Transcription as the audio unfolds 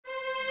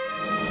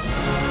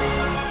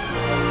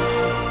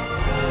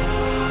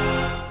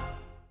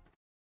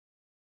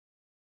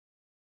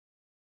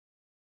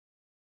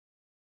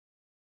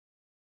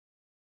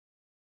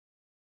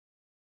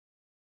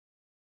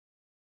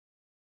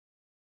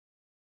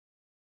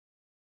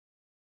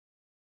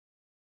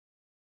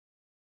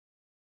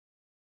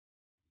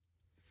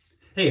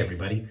Hey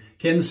everybody,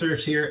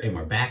 Kensurfs here, and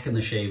we're back in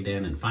the shave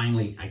den, and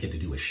finally I get to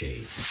do a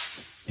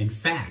shave. In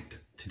fact,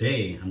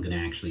 today I'm going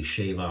to actually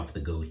shave off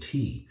the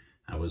goatee.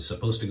 I was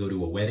supposed to go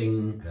to a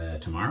wedding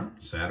tomorrow,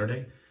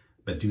 Saturday,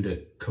 but due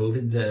to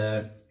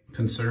COVID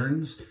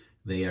concerns,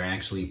 they are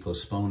actually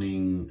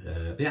postponing.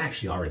 They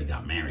actually already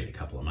got married a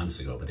couple of months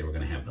ago, but they were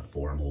going to have the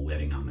formal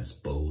wedding on this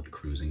boat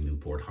cruising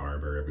Newport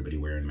Harbor, everybody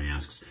wearing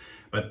masks.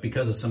 But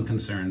because of some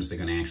concerns, they're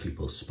going to actually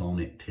postpone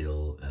it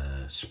till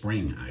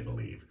spring, I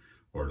believe,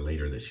 or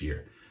later this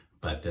year.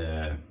 But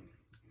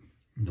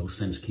no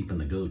sense keeping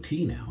the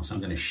goatee now, so I'm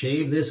going to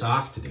shave this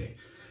off today.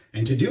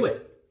 And to do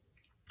it,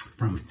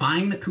 from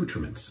Fine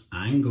Accoutrements,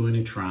 I'm going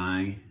to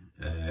try,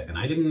 and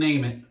I didn't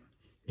name it,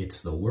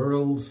 it's the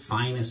world's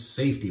finest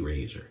safety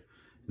razor.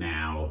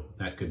 Now,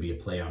 that could be a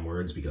play on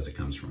words because it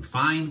comes from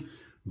Fine,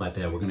 but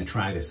we're going to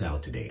try this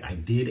out today. I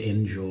did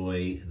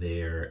enjoy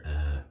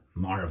their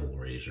Marvel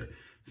razor,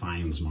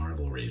 Fine's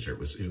Marvel razor.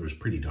 It was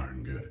pretty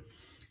darn good.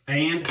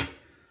 And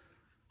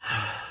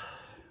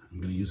I'm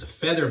going to use a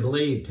feather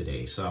blade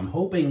today, so I'm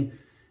hoping,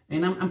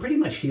 and I'm pretty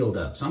much healed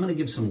up, so I'm going to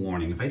give some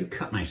warning. If I do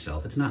cut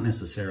myself, it's not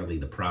necessarily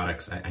the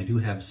products. I do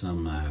have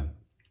some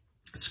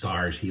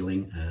scars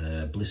healing,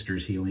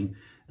 blisters healing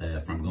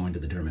from going to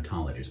the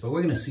dermatologist, but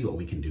we're going to see what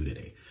we can do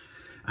today.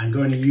 I'm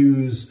going to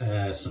use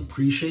some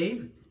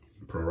Preshave,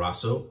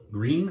 Proraso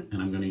green,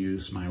 and I'm going to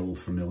use my old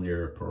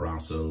familiar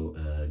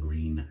Proraso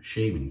green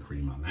shaving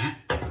cream on that.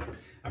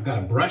 I've got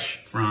a brush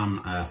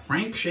from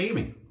Frank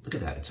Shaving. Look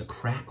at that, it's a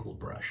crackle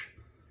brush.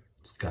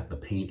 It's got the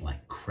paint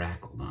like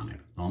crackled on it.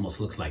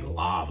 Almost looks like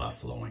lava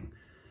flowing.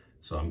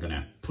 So I'm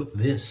gonna put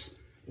this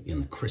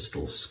in the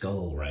crystal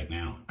skull right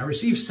now. I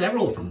received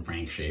several from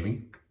Frank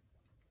Shaving,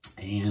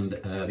 and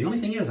the only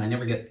thing is I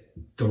never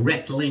get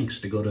direct links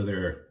to go to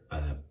their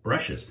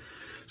brushes.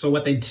 So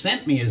what they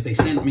sent me is they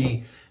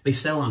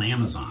sell on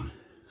Amazon.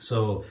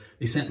 So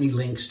they sent me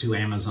links to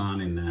Amazon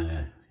in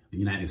the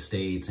United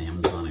States,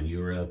 Amazon in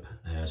Europe.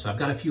 So I've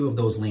got a few of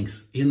those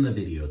links in the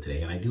video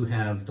today, and I do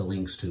have the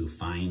links to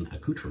Fine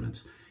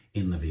Accoutrements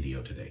in the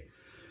video today.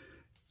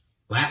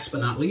 Last but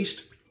not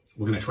least,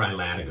 we're going to try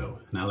Latigo.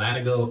 Now,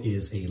 Latigo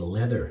is a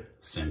leather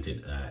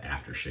scented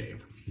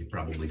aftershave. You're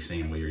probably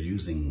saying, well, you're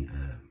using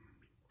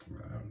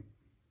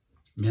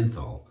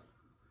menthol.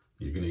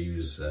 You're going to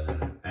use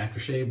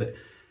aftershave, but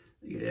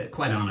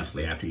quite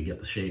honestly, after you get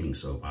the shaving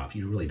soap off,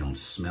 you really don't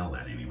smell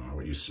that anymore.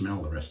 What you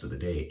smell the rest of the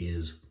day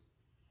is,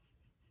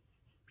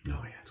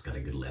 oh yeah, it's got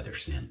a good leather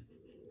scent,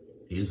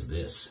 is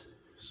this.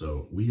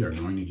 So we are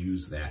going to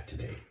use that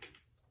today.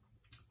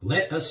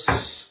 Let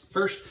us,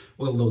 first,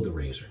 we'll load the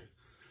razor.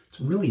 It's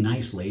a really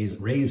nice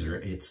razor.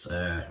 It's,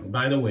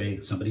 by the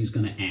way, somebody's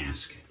going to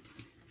ask,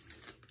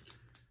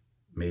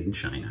 made in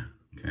China,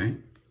 okay?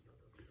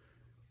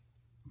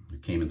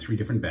 It came in 3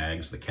 different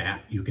bags. The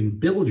cap, you can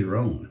build your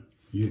own.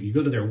 You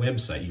go to their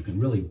website, you can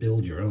really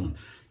build your own.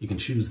 You can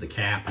choose the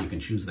cap, you can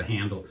choose the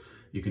handle,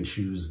 you can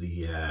choose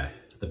the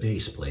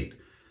base plate.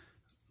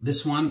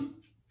 This one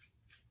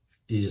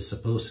is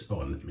supposed to,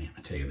 oh man,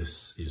 I tell you,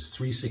 this is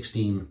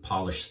 316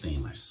 polished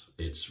stainless.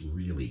 It's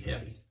really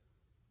heavy.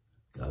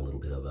 Got a little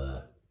bit of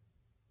a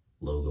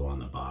logo on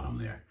the bottom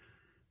there.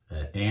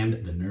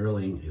 And the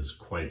knurling is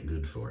quite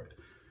good for it,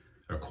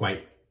 or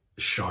quite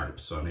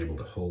sharp, so I'm able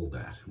to hold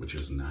that, which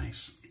is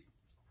nice.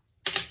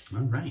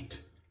 All right.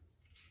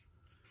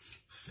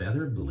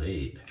 Feather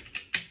blade.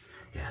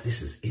 Yeah,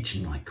 this is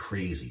itching like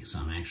crazy, so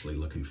I'm actually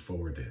looking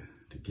forward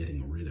to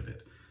getting rid of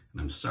it. And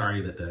I'm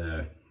sorry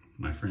that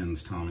my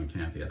friends Tom and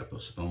Kathy had to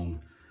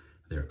postpone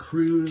their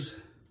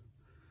cruise,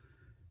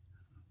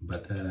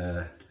 but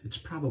it's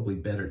probably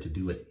better to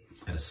do it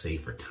at a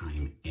safer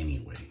time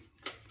anyway.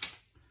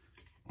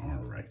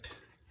 All right.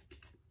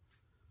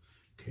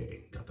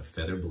 Okay, got the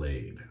feather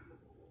blade.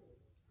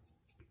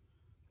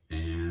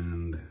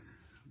 And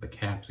the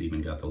cap's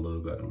even got the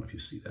logo. I don't know if you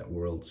see that,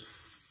 world's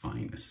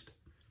finest.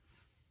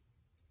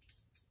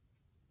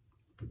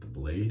 Put the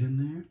blade in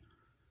there.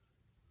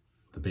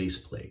 The base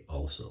plate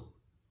also,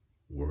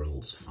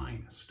 world's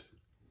finest.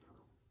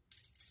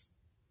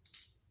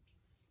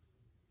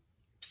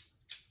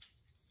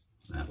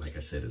 That, like I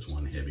said, is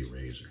one heavy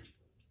razor.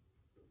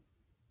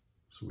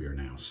 So we are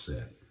now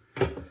set.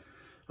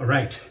 All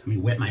right, let me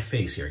wet my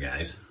face here,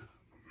 guys.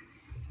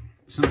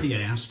 Somebody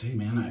asked, hey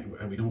man,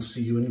 we don't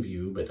see you in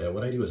view, but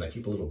what I do is I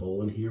keep a little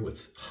bowl in here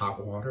with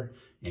hot water,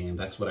 and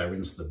that's what I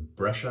rinse the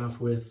brush off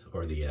with,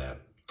 or the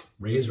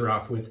razor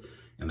off with,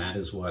 and that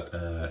is what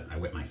I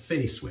wet my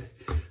face with.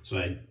 So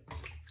I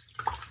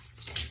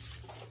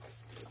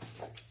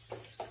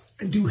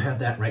do have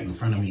that right in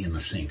front of me in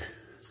the sink.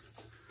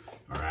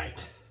 All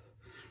right.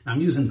 Now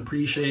I'm using the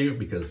Preshave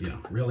because, you know,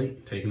 really,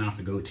 taking off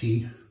the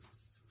goatee.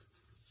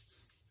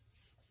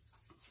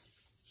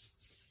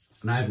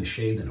 And I haven't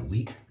shaved in a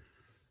week.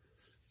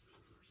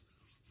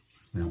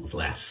 Well, it was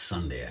last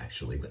Sunday,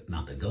 actually, but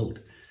not the goat.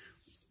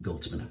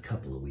 Goat's been a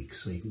couple of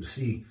weeks, so you can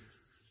see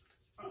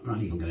I'm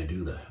not even going to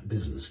do the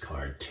business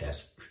card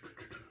test.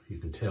 You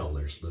can tell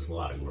there's a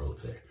lot of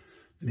growth there,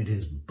 and it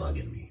is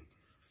bugging me.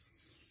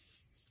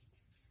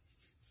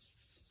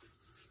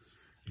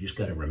 You just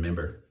got to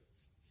remember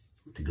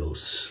to go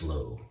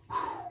slow.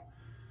 Whew.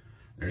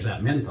 There's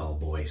that menthol,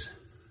 boys.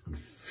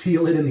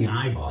 Feel it in the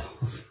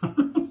eyeballs. All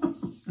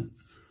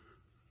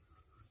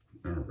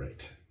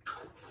right.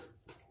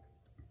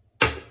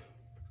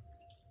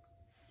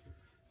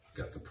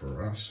 Got the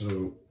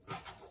Proraso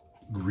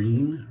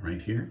green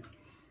right here.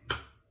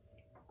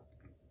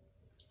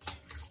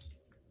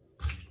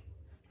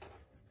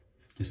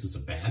 This is a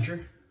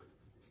badger.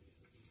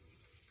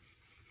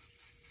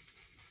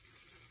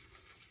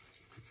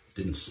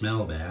 Didn't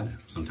smell bad.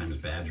 Sometimes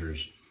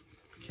badgers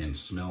can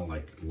smell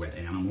like wet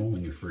animal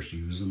when you first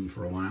use them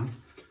for a while.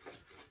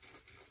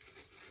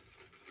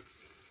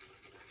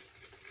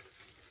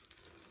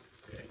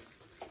 Okay.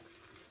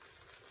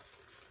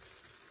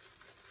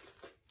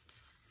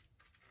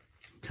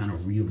 Kind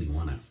of really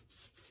want to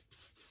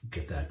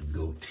get that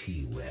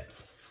goatee wet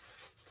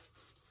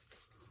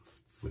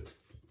with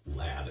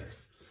lather.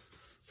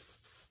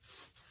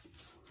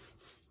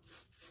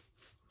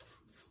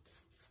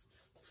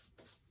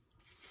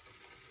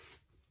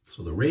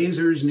 So the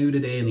razor's new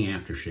today and the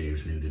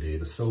aftershave's new today.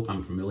 The soap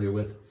I'm familiar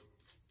with.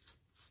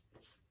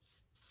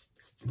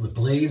 The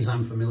blades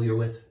I'm familiar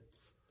with.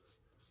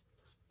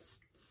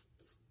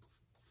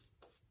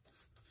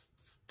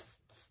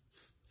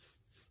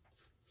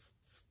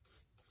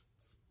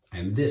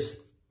 And this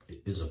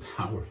is a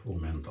powerful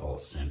menthol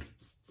scent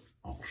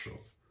also.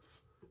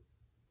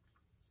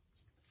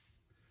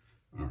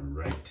 All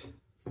right.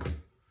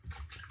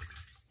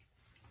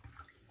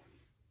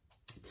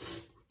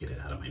 Get it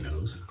out of my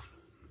nose.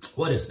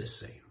 What does this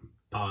say?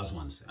 Pause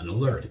once. An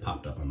alert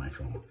popped up on my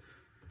phone.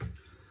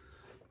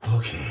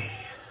 Okay.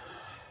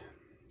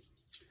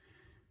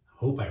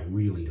 Hope I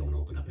really don't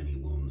open up any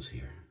wounds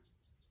here.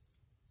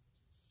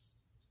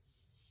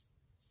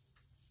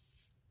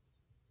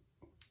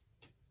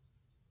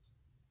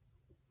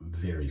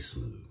 Very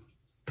smooth.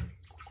 But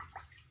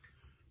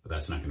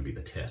that's not going to be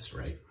the test,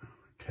 right?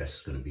 The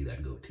test's going to be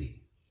that goatee.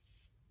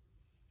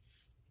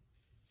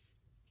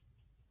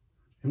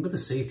 And with a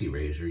safety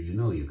razor, you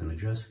know you can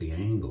adjust the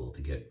angle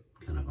to get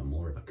kind of a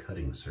more of a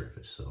cutting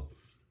surface. So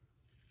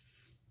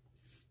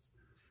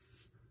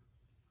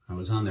I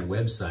was on their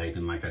website,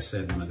 and like I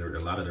said, a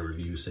lot of the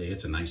reviews say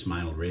it's a nice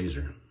mild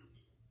razor.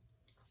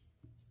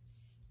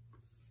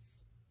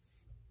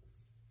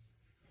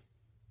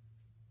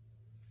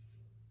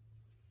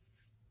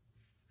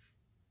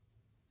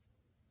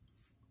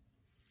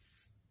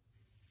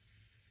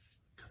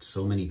 Got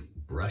so many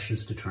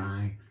brushes to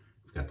try.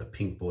 Got the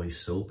Pink Boy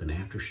soap and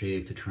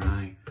aftershave to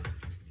try.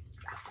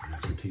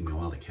 It's gonna take me a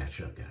while to catch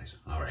up, guys.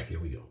 All right,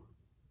 here we go.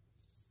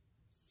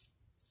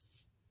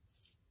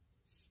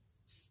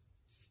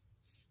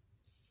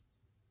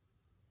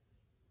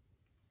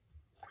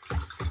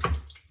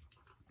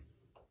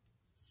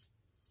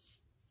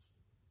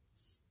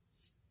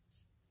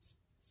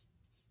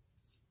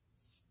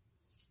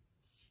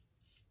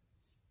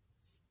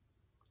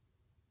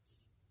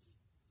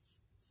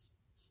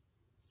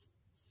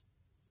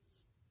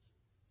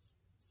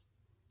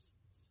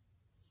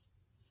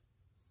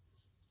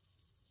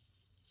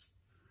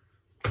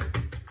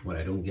 What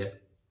I don't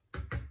get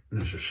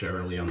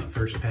necessarily on the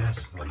first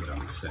pass, I'll get on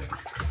the second.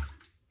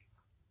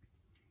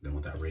 Don't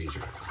want that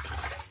razor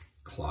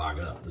clog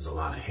up. There's a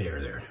lot of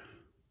hair there.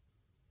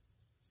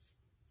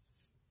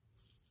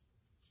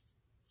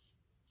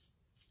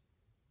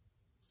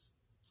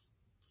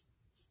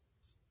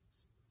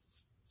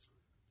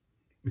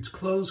 It's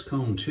closed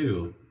comb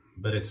too,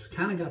 but it's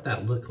kind of got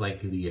that look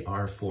like the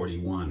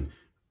R41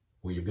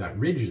 where you've got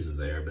ridges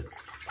there, but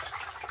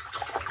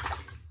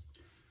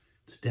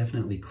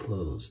definitely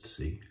closed,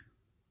 see?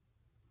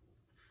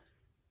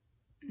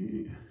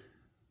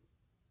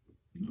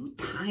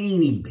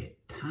 Tiny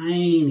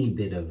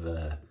bit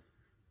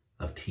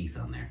of teeth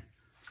on there.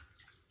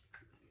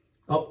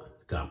 Oh,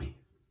 got me.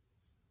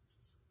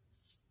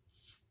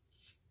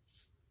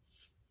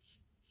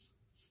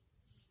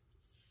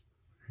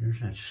 Here's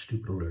that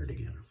stupid alert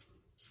again.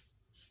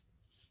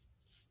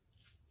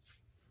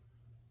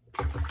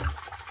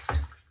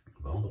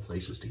 Of all the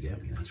places to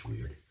get me, that's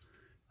weird.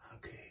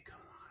 Okay, come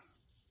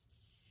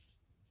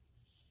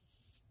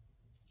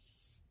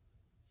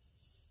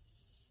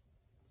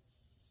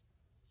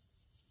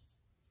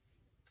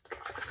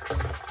on.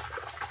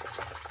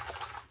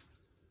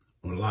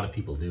 What a lot of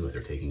people do if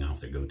they're taking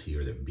off their goatee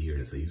or their beard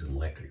is they use an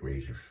electric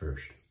razor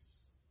first.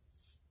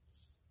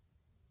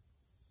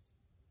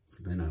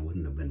 Then I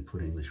wouldn't have been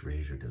putting this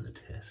razor to the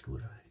test,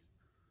 would I?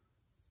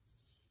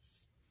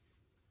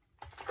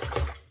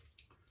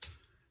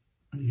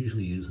 I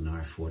usually use an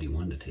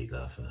R41 to take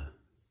off a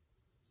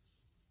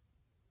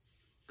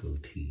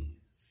goatee.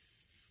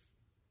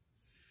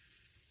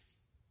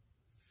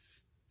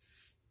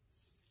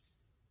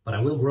 But I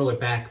will grow it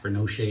back for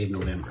No Shave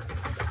November.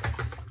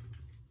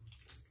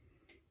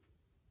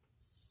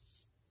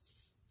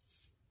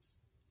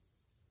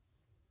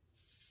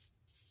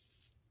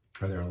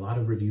 Are there a lot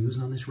of reviews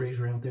on this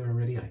razor out there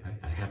already?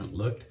 I haven't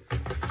looked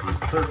on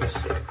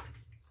purpose, because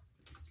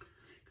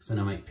then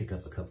I might pick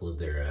up a couple of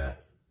their,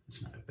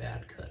 it's not a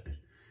bad cut.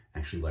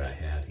 Actually, what I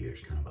had here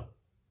is kind of a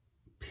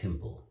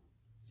pimple,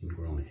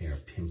 ingrown hair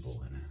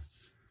pimple, and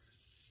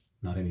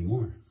not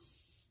anymore.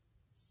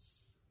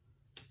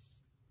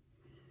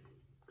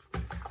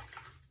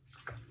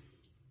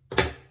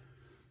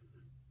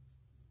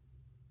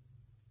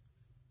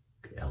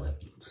 I'll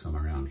have some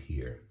around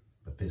here,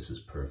 but this is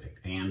perfect.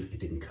 And it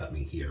didn't cut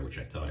me here, which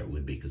I thought it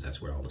would be, because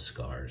that's where all the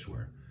scars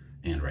were.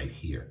 And right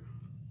here.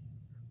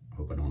 I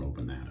hope I don't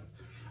open that up.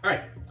 All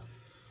right,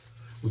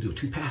 we'll do a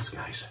 2-pass,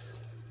 guys.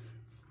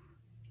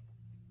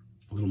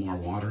 A little more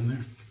water in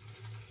there.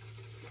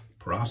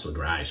 Proraso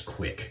dries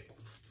quick.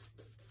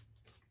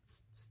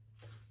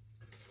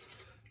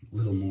 A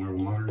little more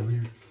water in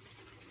there.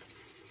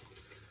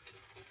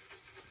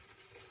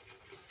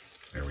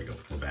 There we go,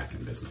 we're back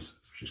in business.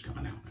 She's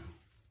coming out now.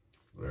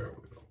 There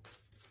we go.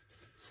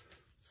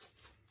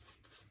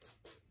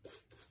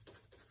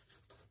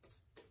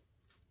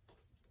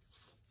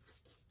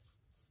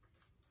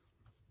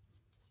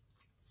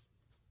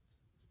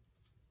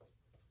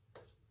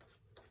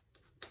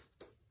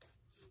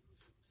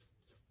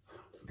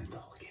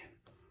 Menthol again.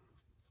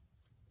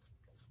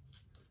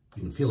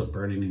 You can feel it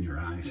burning in your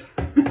eyes.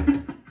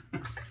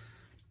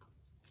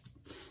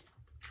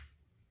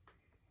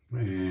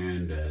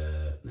 And,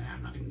 nah,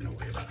 I'm not even gonna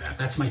worry about that.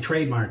 That's my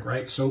trademark,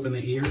 right? Soap in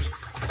the ears.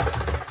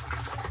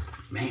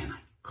 Man, I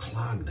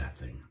clogged that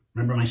thing.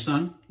 Remember my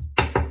son?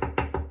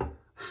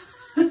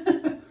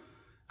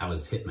 I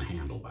was hitting the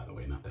handle, by the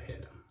way, not the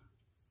head.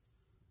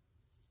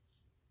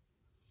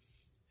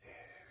 There.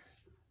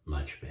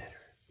 Much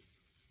better.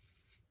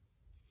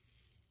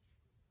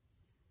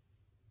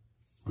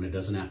 When it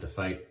doesn't have to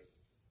fight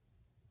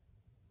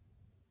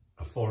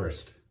a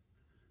forest,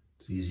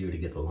 it's easier to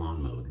get the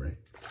lawn mowed, right?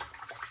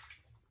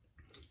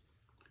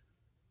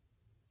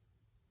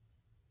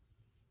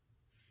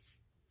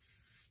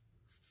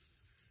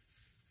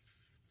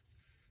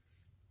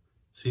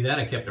 See that?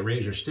 I kept the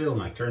razor still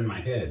and I turned my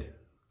head.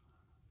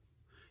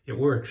 It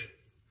works.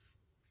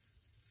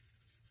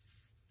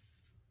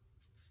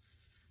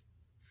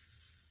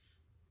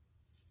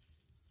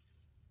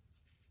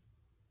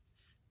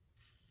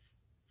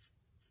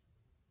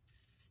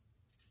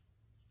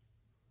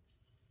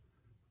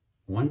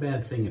 One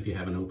bad thing if you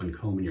have an open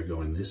comb and you're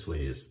going this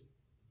way is,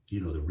 you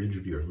know, the ridge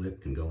of your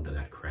lip can go into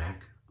that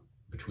crack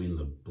between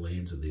the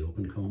blades of the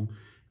open comb.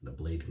 The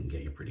blade can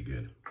get you pretty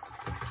good.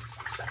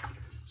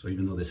 So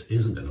even though this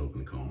isn't an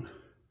open comb,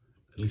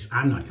 at least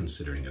I'm not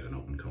considering it an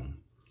open comb.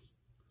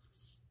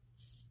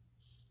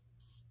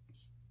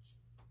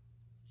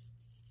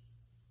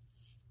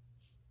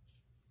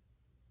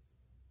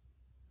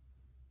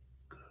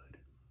 Good.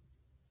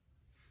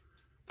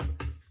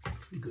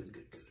 Good, good,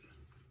 good.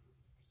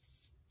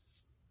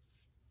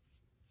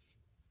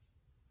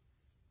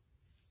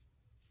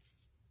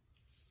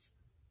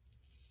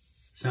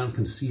 Sounds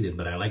conceited,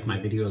 but I like my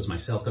videos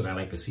myself because I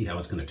like to see how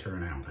it's going to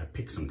turn out. I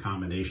pick some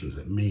combinations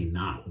that may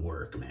not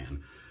work,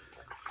 man.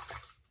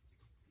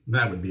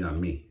 That would be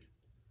on me.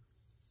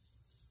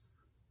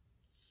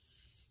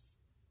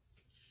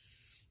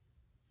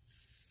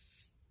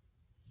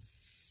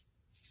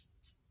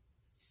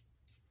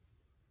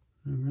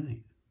 All right.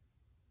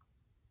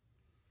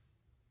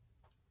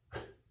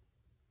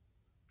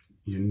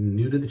 You're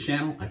new to the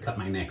channel? I cut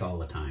my neck all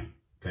the time,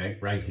 okay?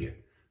 Right here.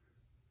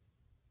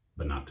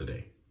 But not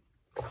today.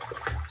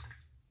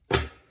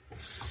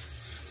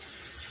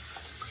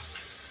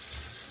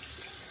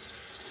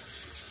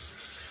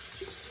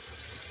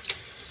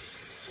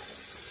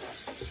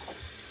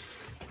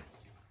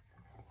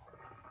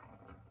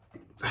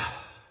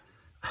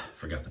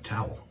 Forgot the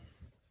towel.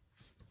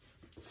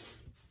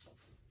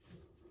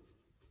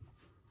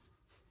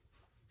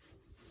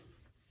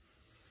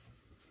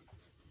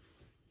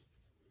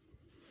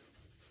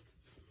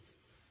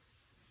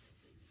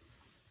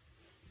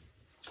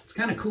 It's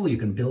kind of cool you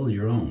can build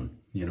your own,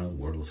 you know,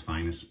 world's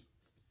finest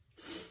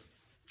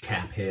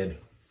cap head,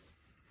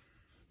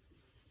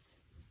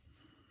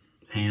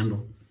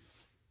 handle.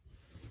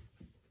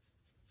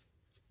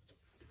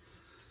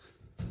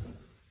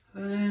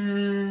 And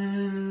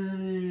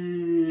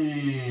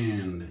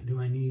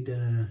do I need, no,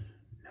 man,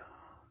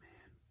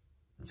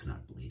 that's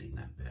not bleeding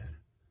that bad.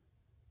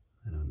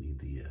 I don't need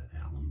the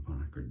alum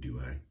block, or do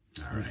I?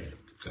 All right,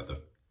 got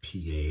the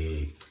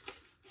PAA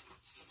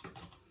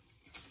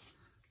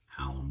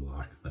alum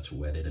block. Let's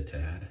wet it a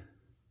tad.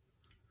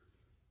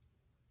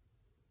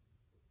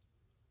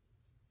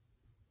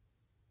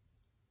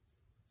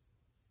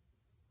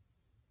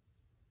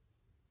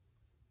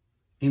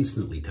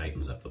 Instantly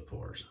tightens up the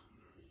pores.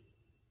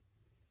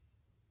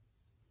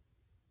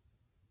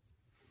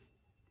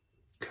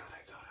 God,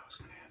 I thought I was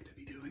going to have to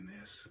be doing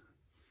this.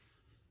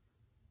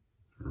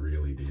 I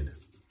really did.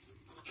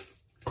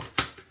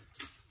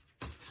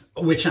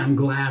 Which I'm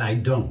glad I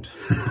don't.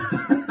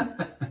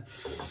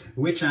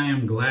 Which I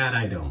am glad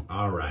I don't.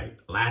 All right,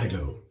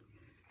 Latigo.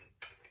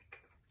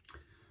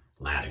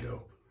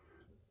 Latigo.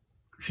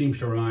 Seems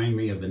to remind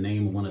me of the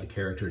name of one of the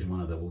characters in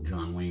one of the old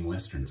John Wayne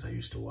westerns I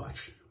used to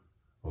watch.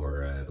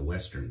 Or the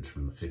westerns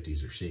from the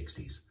 50s or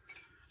 60s.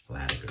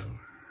 Latigo.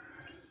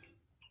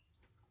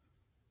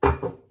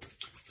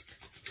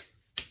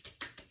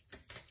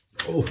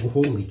 Oh,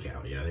 holy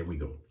cow. Yeah, there we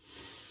go.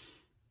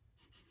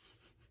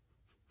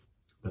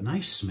 But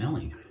nice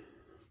smelling.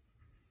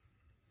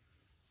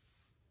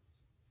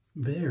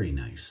 Very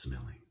nice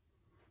smelling.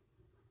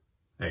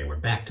 Hey, we're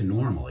back to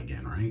normal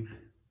again, right?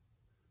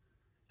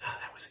 Oh,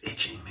 that was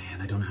itching,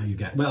 man. I don't know how you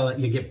got... Well,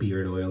 you get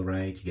beard oil,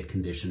 right? You get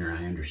conditioner.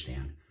 I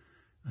understand.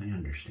 I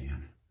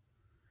understand.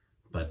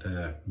 But,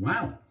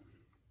 wow.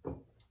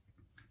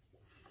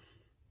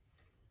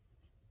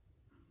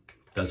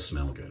 Does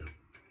smell good.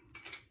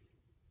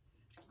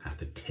 I have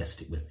to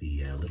test it with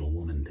the little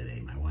woman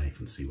today, my wife,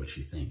 and see what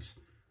she thinks.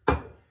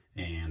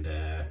 And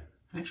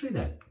actually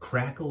that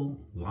crackle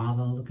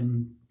lava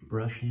looking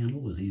brush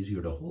handle was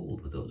easier to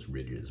hold with those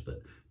ridges,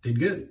 but did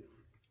good.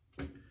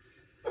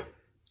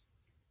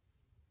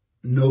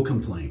 No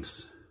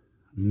complaints.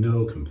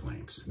 No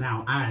complaints.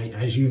 Now,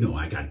 as you know,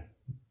 I got,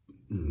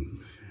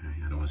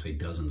 I don't want to say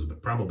dozens,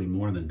 but probably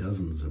more than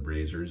dozens of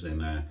razors,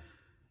 and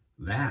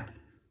that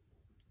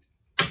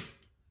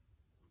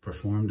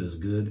performed as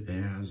good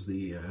as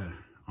the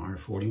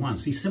R41.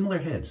 See, similar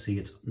head. See,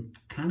 it's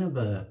kind of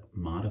a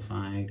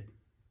modified.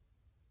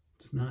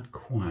 It's not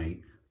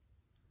quite.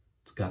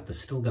 It's got the,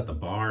 still got the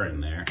bar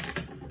in there.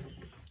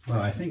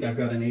 Well, I think I've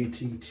got an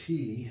ATT.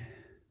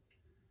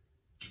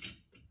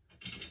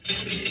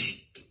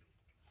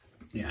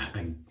 Yeah,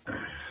 I'm a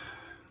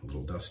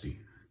little dusty.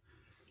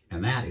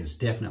 And that is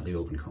definitely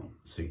open comb.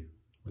 See,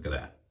 look at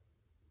that.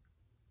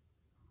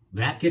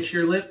 That gets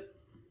your lip,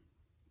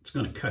 it's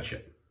going to cut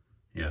you.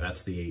 Yeah,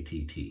 that's the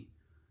ATT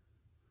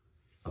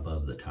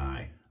above the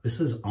tie.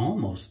 This is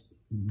almost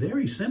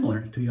very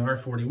similar to the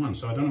R41,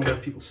 so I don't know why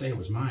people say it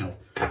was mild.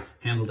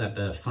 Handled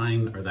that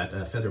fine, or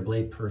that feather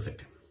blade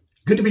perfect.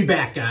 Good to be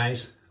back,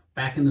 guys.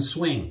 Back in the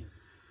swing.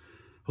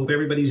 Hope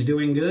everybody's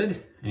doing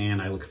good,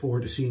 and I look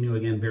forward to seeing you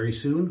again very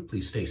soon.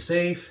 Please stay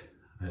safe.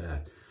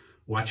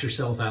 Watch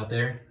yourself out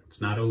there.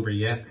 It's not over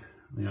yet.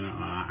 You know,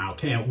 I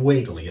can't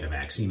wait till I get a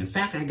vaccine. In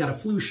fact, I got a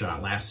flu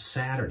shot last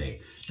Saturday.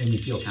 Made me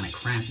feel kind of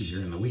crappy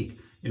during the week.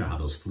 You know how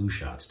those flu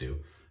shots do.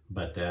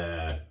 But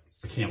I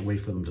can't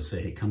wait for them to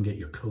say, hey, come get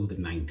your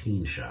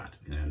COVID-19 shot.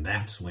 And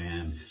that's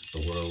when the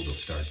world will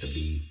start to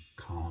be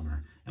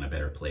calmer and a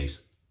better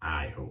place,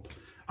 I hope.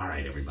 All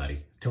right, everybody.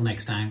 Till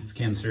next time, it's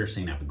Kensurfs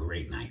saying have a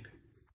great night.